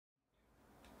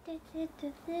Cell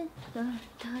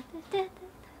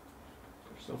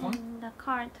phone? The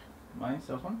card. My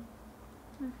cell phone?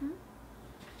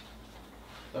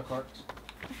 The cards.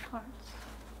 The cards.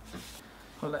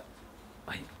 Hold on.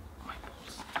 My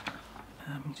balls.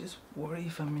 I'm just worried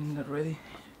if I'm in the ready.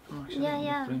 I'm actually in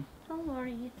the frame. Don't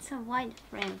worry, it's a wide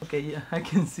frame. Okay, yeah, I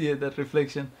can see it, that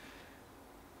reflection.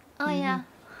 Oh yeah.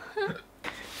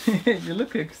 You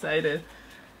look excited.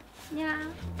 Yeah.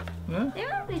 Huh? It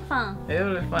will be fun. It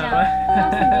will be fun,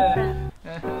 Yeah,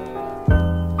 right?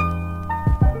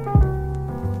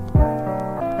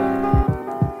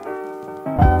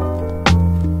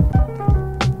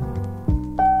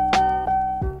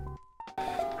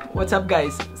 What's up,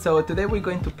 guys? So today we're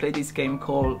going to play this game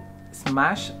called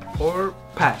Smash or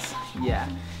Pass. Yeah,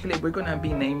 we're gonna be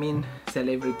naming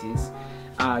celebrities,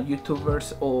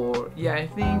 YouTubers, or yeah, I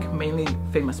think mainly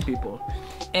famous people,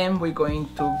 and we're going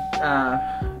to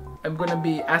I'm gonna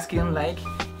be asking like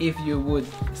if you would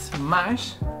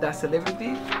smash that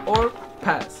celebrity or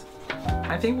pass.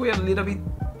 I think we're a little bit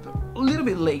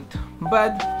late,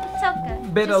 but it's okay.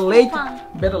 Better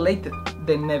late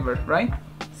than never, right?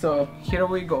 So here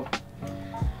we go.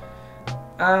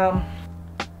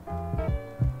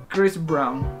 Chris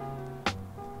Brown.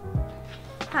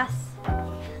 Pass.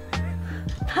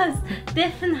 Pass.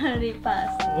 Definitely pass.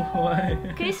 Why?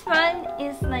 Chris Brown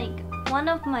is like one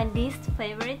of my least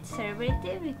favorite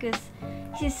celebrity because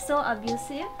he's so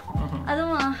abusive. I don't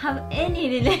want to have any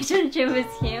relationship with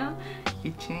him.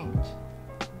 He changed.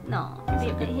 No,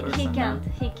 He's a good he person, can't.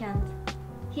 huh? He can't.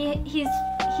 He's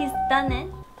done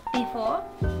it before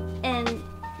and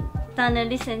done it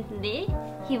recently.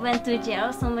 He went to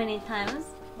jail so many times.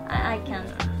 I can't.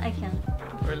 I can't.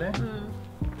 Really?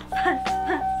 Pass.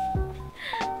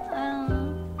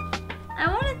 I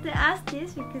wanted to ask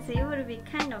this because it would be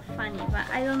kind of funny, but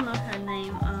I don't know her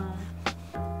name.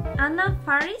 Anna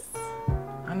Faris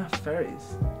Anna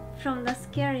Faris. from the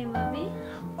Scary Movie.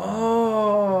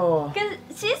 Oh. Because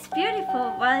she's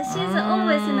beautiful, but she's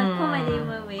always in a comedy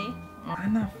movie.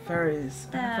 Anna Faris.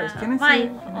 Anna Faris. The Can I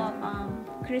wife say?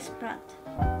 of Chris Pratt.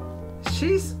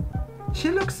 She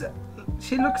looks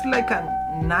like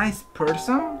a nice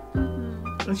person,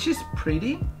 and she's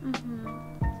pretty.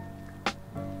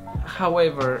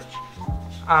 However,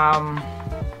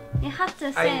 You have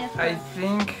to say it I first.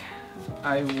 think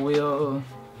I will.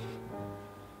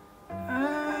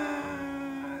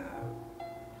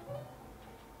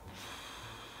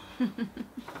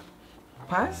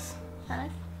 Pass. Pass?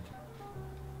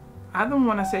 I don't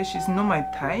want to say she's not my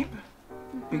type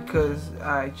because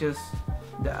I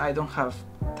don't have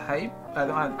type. I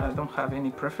don't have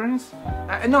any preference.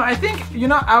 No, I think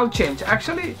I'll change.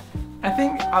 Actually, I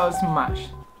think I'll smash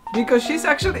because she's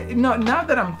actually now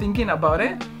that I'm thinking about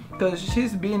it, because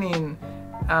she's been in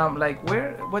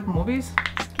what movies?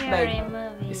 Scary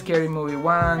movie. Scary Movie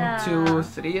 1, 2,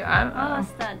 3.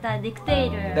 What's that? The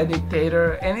Dictator. The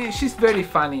Dictator, and she's very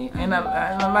funny, and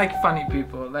I like funny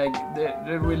people. Like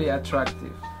they're really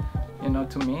attractive,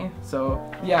 to me. So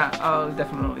yeah, I'll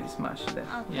definitely smash that.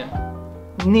 Okay. Yeah.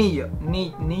 Neo.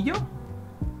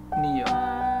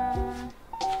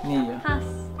 Pass.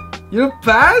 You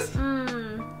pass?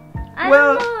 I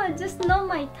Well- don't know. Just not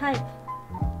my type.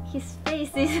 His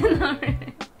face is not.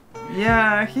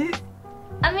 Yeah,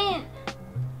 I mean,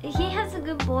 he has a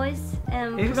good voice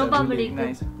and He's a probably really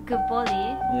nice. good body.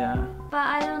 Yeah. But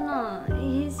I don't know.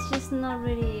 He's just not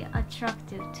really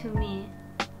attractive to me.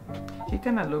 He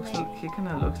kind of looks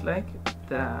like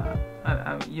the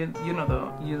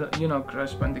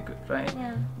Crash Bandicoot, right?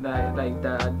 Yeah. Like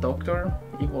the doctor,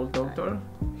 evil doctor.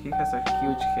 He has a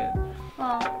huge head.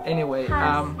 Well, Anyway,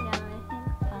 pass. Yeah, I think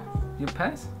pass. you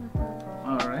pass?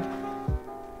 All right.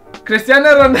 Cristiano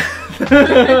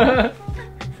Ronaldo.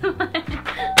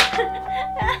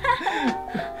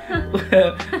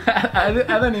 Well,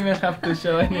 I don't even have to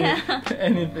show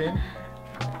anything.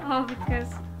 Oh, because.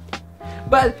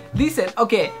 But listen,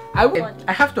 okay,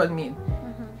 I have to admit,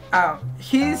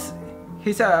 he's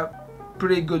a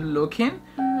pretty good looking,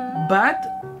 but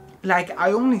like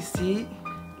I only see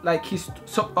like he's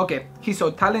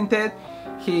so talented,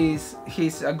 he's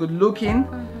a good looking,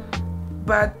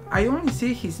 but I only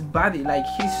see his body, like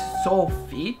he's so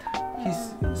fit,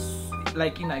 he's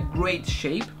like in a great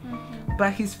shape,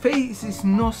 but his face is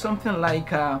not something like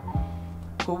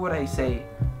who would I say,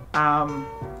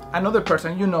 another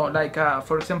person, like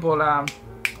for example,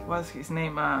 what's his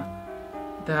name,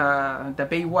 the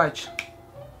Baywatch,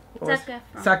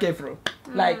 Zac Efron.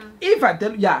 Like if I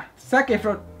tell, Zac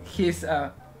Efron, he's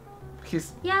Yeah,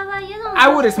 but you know. I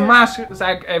would smash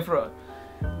Zac Efron.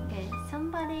 Okay,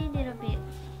 somebody a little bit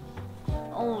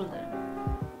older.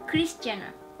 Kris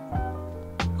Jenner.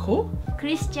 Who?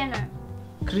 Kris Jenner.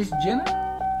 Kris Jenner?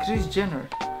 Kris Jenner.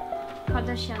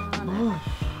 Kardashian mother.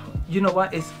 You know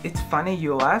what? It's funny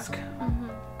you ask.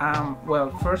 Mm-hmm.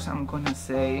 Well, first I'm gonna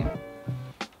say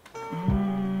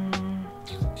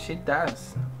she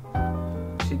does.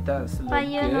 She does look But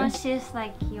you good. know she's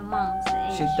like your mom's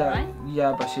age, She does, right?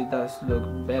 yeah, but she does look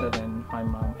better than my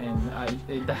mom,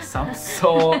 and that sounds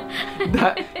so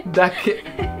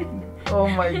oh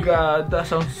my god, that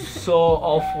sounds so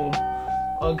awful.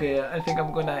 Okay, I think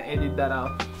I'm gonna edit that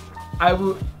out. I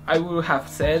would have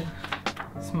said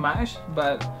smash,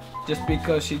 but just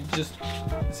because she just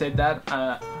said that,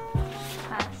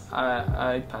 Pass.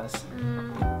 I pass.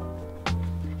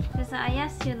 Because I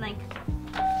asked you like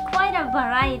quite a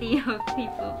variety of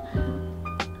people.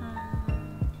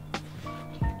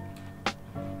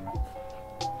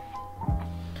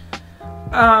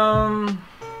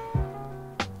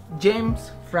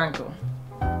 James Franco.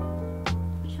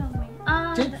 Show me.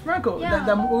 James Franco, yeah.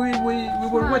 that movie we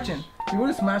were Smash. watching. You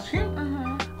would smash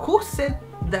him? Who said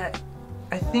that?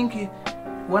 I think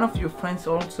one of your friends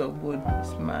also would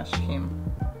smash him.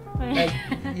 Like,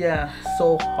 yeah,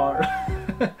 so hard.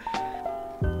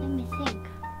 Let me think.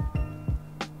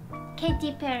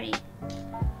 Katy Perry.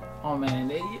 Oh man,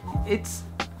 it's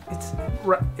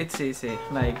easy.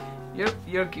 Like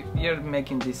you're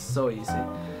making this so easy.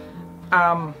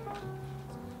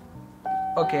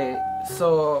 Okay,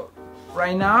 so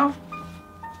right now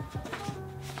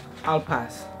I'll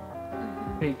pass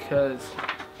because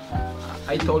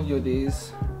I told you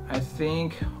this. I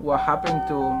think what happened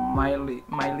to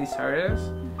Miley Cyrus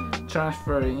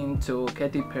transferred into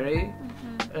Katy Perry,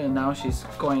 and now she's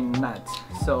going nuts.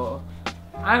 So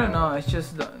I don't know. I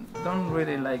just don't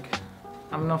really like.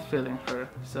 I'm not feeling her.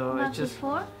 So But it's just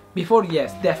before,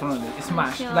 yes, definitely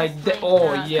smash. she was Like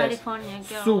yes, California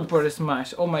girl. super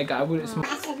smash. Oh my god, I would smash.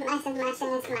 Like,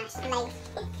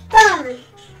 boom!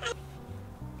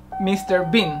 Mr.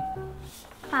 Bean.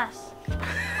 Pass.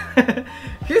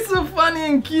 He's so funny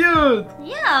and cute.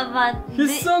 Yeah, but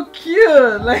He's so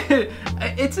cute. Like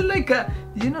it's like a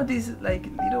this like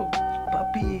little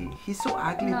puppy. He's so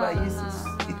ugly, but it's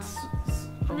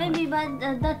oh my- maybe, but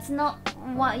that's not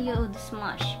what you would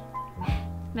smash.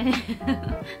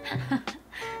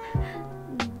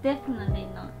 Definitely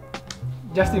not.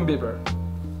 Justin Bieber.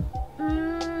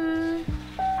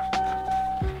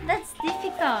 That's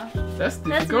difficult. That's difficult.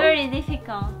 That's very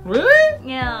difficult. Really?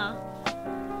 Yeah.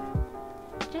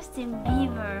 Justin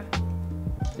Bieber.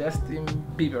 Justin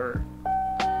Bieber.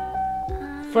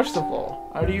 First of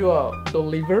all, are you a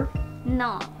believer?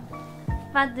 No.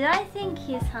 But do I think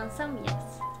he's handsome?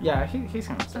 Yes. Yeah, he's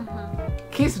handsome.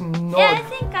 He's not. Yeah, I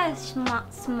think I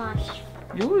smash.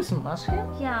 You will smash him?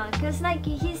 Yeah, because like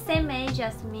he's same age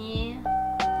as me.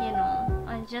 You know,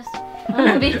 I just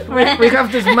wanna be friends. we have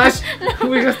to smash.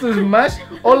 We have to smash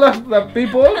all of the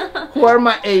people who are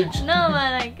my age. No,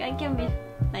 but like I can be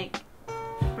like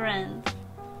friends.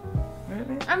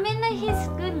 Really? I mean, like he's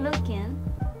good looking.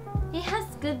 He has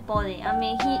good body. I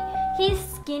mean, he's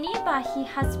skinny, but he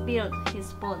has built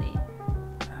his body.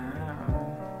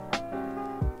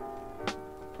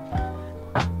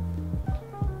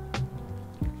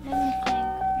 Let me think.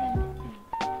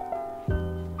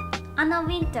 Anna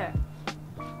Winter.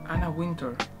 Anna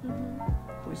Winter.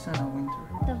 Who is Anna Winter?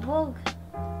 The Vogue.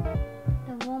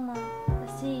 The woman.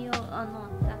 The CEO. Oh no,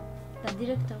 the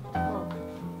director of the Vogue.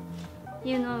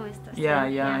 You know, Mr. Yeah,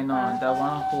 Steve. I know. The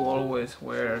one who always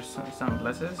wears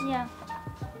sunglasses. Yeah.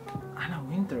 Anna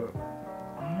Winter.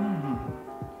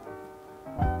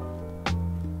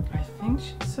 I think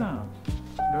she's a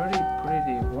very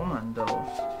pretty woman, though.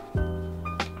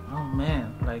 Oh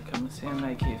man, like I'm saying,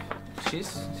 like if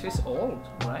she's old,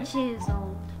 right? She is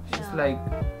old. She's Yeah. like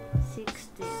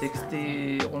 60.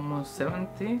 60, almost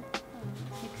 70.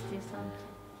 60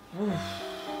 something. Oof.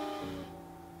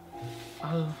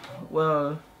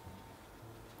 Well,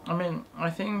 I mean, I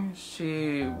think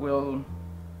she will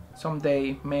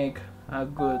someday make a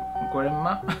good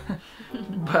grandma,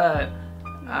 but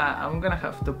I'm gonna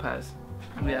have to pass.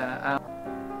 Yeah,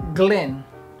 Glenn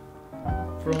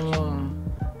from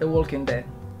The Walking Dead.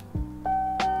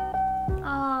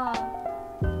 Oh.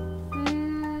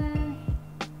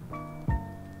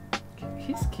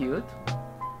 He's cute.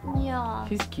 Yeah.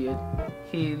 He's cute.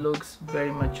 He looks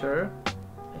very mature.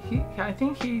 I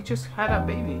think he just had a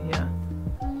baby, yeah.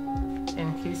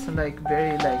 And he's like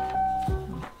very like.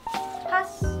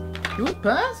 Pass. You would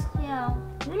pass? Yeah.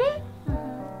 Really?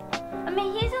 I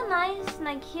mean, he's a nice,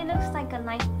 like he looks like a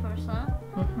nice person,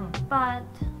 but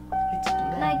It's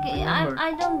Glenn, like remember.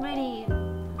 I don't really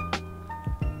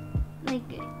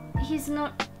like. He's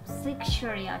not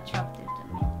sexually attracted to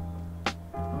me.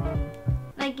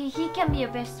 Like like he can be a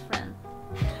best friend.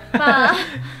 But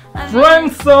I mean,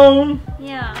 Friend zone.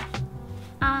 yeah.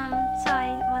 So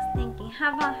I was thinking,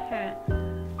 how about her?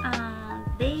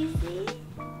 Daisy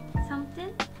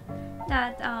something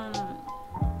that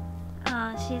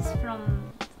she's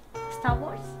from Star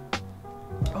Wars.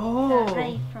 Oh.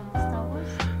 Rey from Star Wars.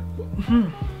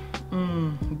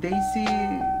 Daisy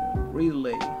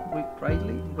Ridley.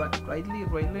 Ridley.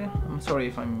 I'm sorry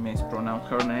if I mispronounce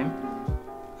her name.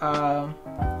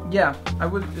 Yeah, I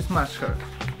would smash her.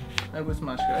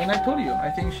 And I told you, I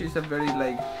think she's a very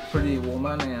like pretty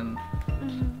woman and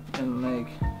like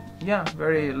yeah,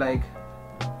 very like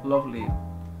lovely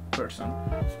person.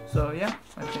 So yeah,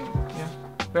 I think yeah,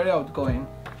 very outgoing.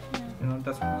 You know,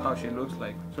 that's how she looks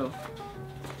like. So.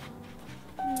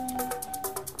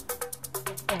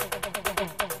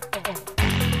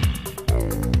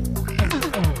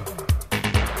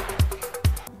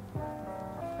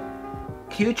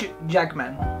 Hugh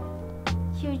Jackman.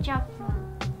 Hugh Jackman.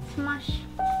 Smash.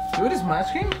 You would smash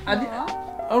him?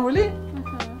 No. Oh really?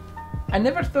 I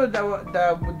never thought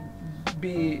that would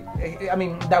be. I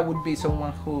mean, that would be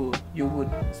someone who you would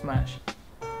smash.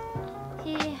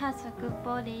 He has a good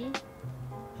body.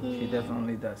 He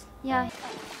definitely does. Yeah.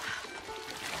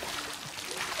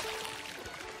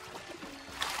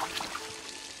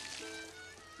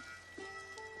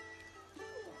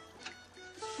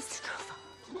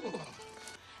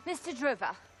 Mr.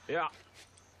 Drover, Yeah,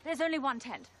 there's only one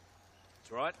tent.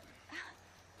 that's right.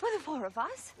 For the four of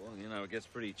us. Well, you know, it gets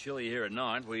pretty chilly here at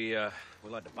night. We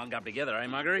like to bunk up together, eh,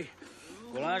 Marguerite?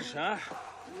 Coolage, huh?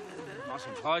 Nice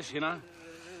and close, you know.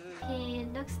 He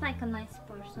looks like a nice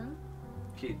person.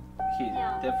 He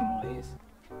Yeah. definitely is.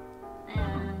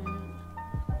 And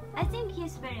I think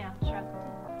he's very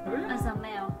attractive as a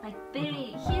male. Like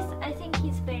I think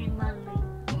he's very manly.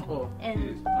 Oh, And- he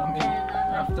is. I mean, and I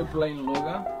like after playing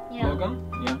Logan, Yeah.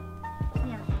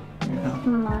 yeah.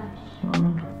 Yeah.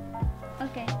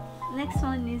 Okay. Next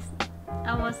one is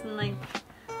I was like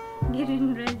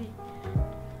getting ready.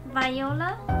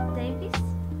 Viola Davis.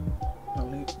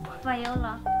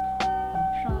 Viola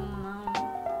from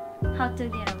How to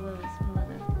Get Away with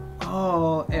Murder.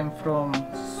 Oh, and from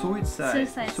Suicide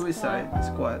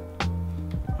Squad.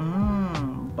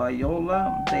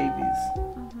 Viola Davis.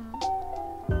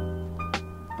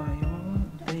 Viola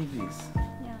Davis.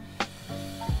 Yeah.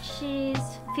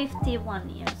 She's 51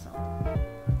 years old.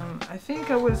 I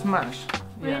think I will smash.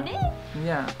 Yeah. Really?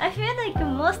 Yeah. I feel like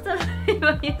most of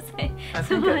people you say I so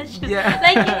think much. yeah.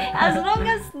 Like as long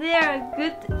as they're a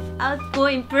good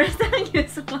outgoing person, you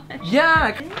smash.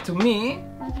 Yeah. To me,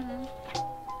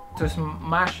 to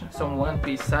smash someone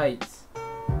besides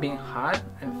being hot,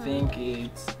 I think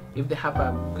it's if they have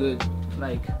a good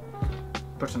like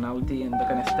personality and that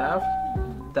kind of stuff.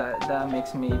 That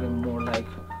makes me even more like,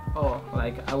 oh,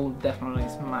 like I will definitely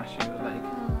smash you like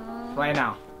right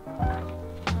now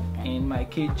in my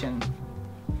kitchen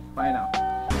right now.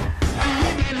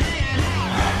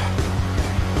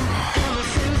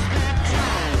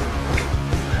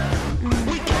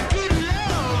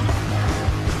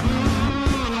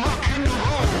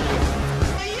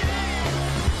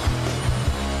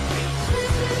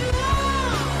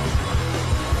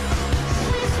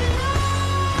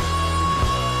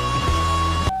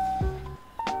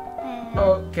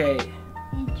 Okay,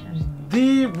 Interesting.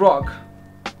 The Rock.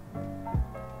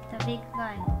 The big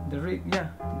guy.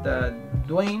 The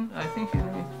Dwayne, I think his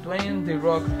name is Dwayne The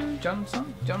Rock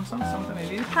Johnson, something like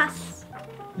this. Pass.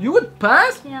 You would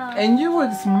pass, Yeah. and you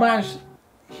would smash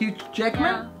Hugh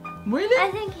Jackman. Yeah. Really? I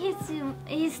think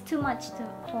he's too much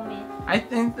for me. I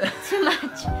think Too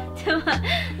much.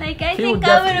 Like I He think would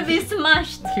I will definitely- be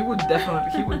smashed. he would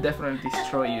definitely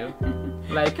destroy you.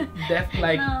 Like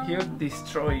No. he would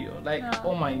destroy you. Like No.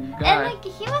 oh my And god. like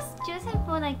he was chosen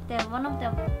for like one of the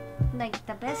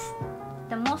best,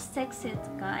 the most sexiest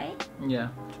guy. Yeah.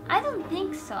 I don't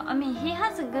think so. I mean, he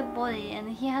has a good body and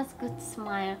he has good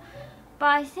smile, but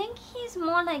I think he's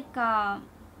more like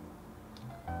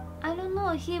I don't know.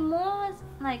 He more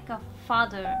like a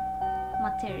father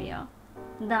material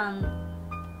than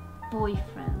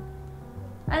boyfriend.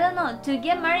 I don't know. To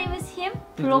get married with him,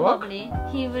 The Rock? probably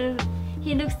he will.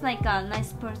 He looks like a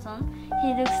nice person.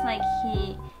 He looks like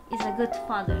he is a good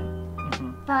father.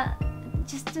 Mhm. But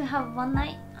just to have one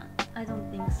night, I don't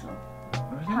think so.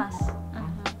 Really? Pass.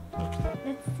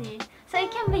 Let's see. So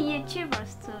it can be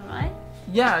YouTubers too, right?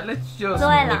 Yeah. Let's just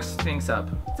Zoella. mix things up.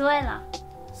 Zoella.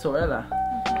 Zoella.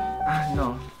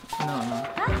 No.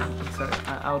 Pass? Sorry,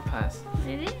 I'll pass.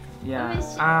 Really? Yeah.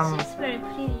 I mean, she's very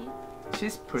pretty.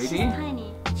 She's pretty. She's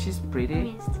tiny. She's I pretty,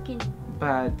 mean, skinny.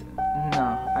 but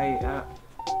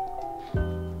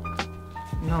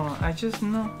no, No, I just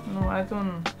no. I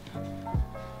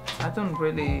don't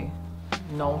really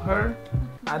know her.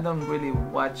 I don't really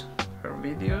watch her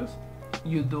videos.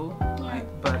 You do,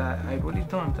 but I really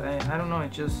don't. I don't know.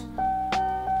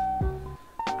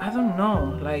 I don't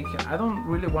know. Like, I don't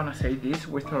really want to say this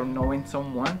without knowing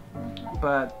someone,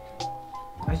 but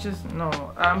I just no.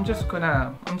 I'm just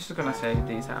gonna say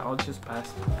this. I'll just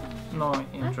pass. No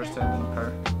interest in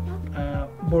her.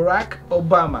 Barack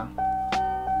Obama.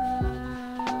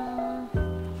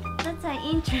 That's an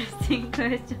interesting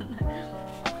question.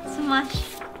 Smash.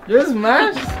 You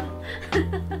smash?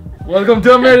 Welcome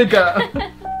to America.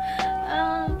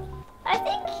 I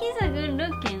think he's a good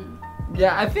looking.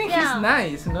 Yeah, I think he's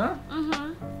nice, no?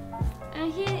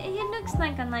 And he looks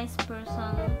like a nice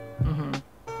person.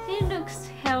 He looks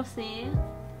healthy.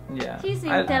 Yeah. He's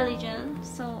intelligent,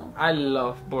 so. I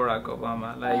love Barack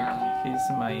Obama. Like, he's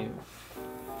my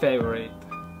favorite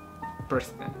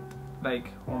president. Like,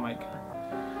 oh my god.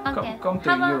 Okay. Come to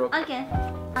Europe. Okay.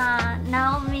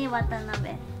 Naomi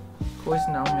Watanabe. Who is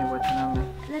Naomi Watanabe?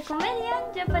 The comedian,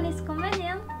 Japanese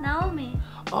comedian, Naomi.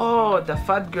 Oh, the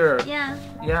fat girl. Yeah.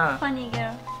 Yeah. Funny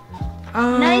girl.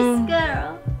 Nice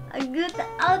girl. A good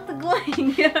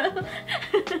outgoing girl.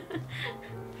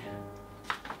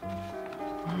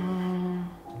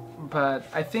 But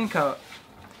I think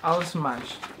I'll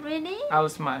smash. Really? I'll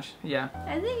smash. Yeah.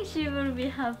 I think she will be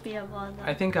happy about that.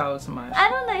 I think I'll smash. I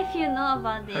don't know if you know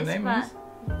about this, Her name but is?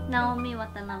 Naomi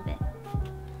Watanabe.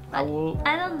 I will.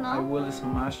 I don't know. I will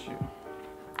smash you.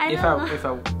 I if don't know. If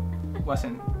I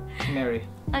wasn't married.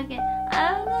 Okay,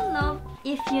 I don't know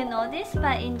if you know this,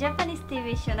 but in Japanese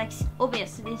TV show, like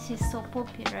obviously she's so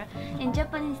popular. In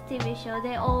Japanese TV show,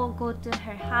 they all go to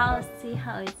her house, see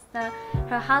how it's done.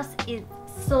 Her house is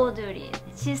so dirty.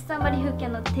 She's somebody who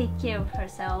cannot take care of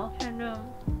herself. Her room.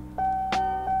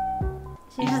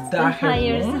 She has to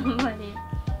hire somebody.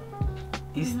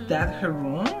 Is that her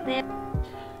room?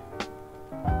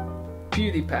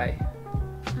 PewDiePie.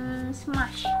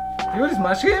 Smash. You will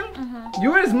smash him?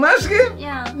 You will smash him?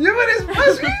 Yeah. You will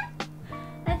smash him?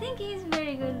 I think he's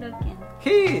very good looking.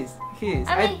 He is.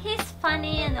 I mean, he's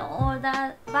funny and all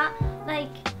that, but like,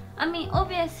 I mean,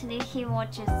 obviously he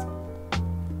watches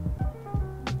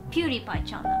PewDiePie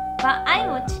channel, but I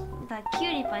watch the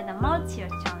PewDiePie, the Maurizio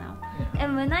channel,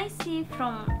 and when I see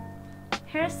from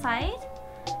her side,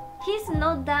 he's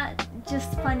not that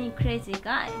just funny crazy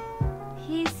guy.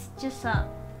 He's just a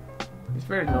He's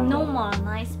very normal.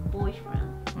 nice boyfriend.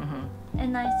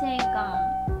 And I think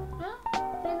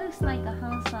he looks like a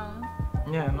handsome,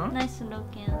 Yeah, no? nice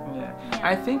looking. Yeah.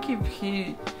 I think if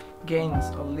he gains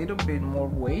a little bit more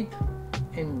weight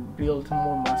and builds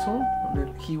more muscle,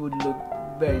 he would look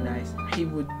very nice. He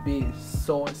would be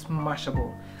so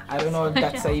smashable. I don't know if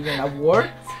that's even a word,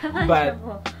 but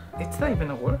it's not even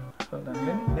a word. Hold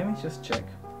on, let me just check.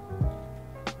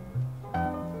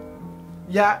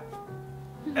 Yeah.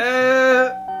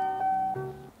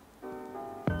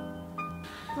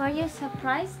 Were you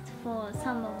surprised for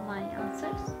some of my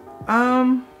answers?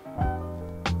 I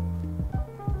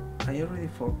already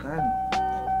forgot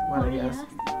what Oh, I yeah? asked.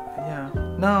 Yeah.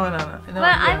 No. Well,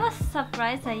 I was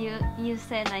surprised that you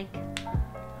said like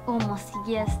almost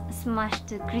yes, smash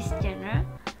to Kris Jenner,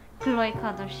 Khloe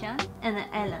Kardashian, and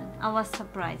Ellen. I was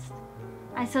surprised.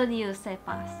 I thought you say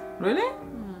pass. Really?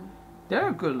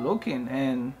 They're good looking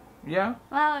and yeah.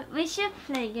 Well, we should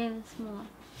play games more.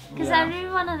 Because I really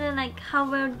want to know like how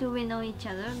well do we know each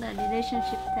other, the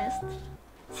relationship test.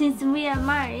 Since we are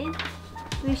married,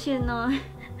 we should know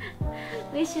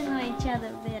each other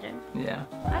better. Yeah.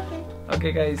 Okay.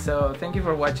 Okay guys, so thank you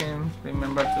for watching.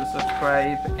 Remember to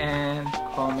subscribe and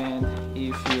comment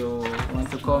if you want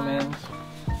to comment.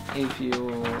 If you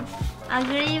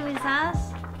Agree with us?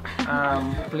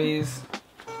 please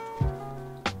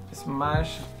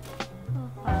smash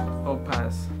or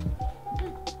pass.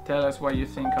 Tell us what you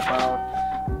think about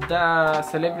the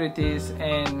celebrities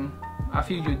and a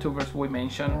few YouTubers we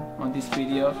mentioned on this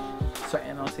video. So,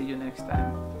 and I'll see you next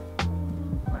time.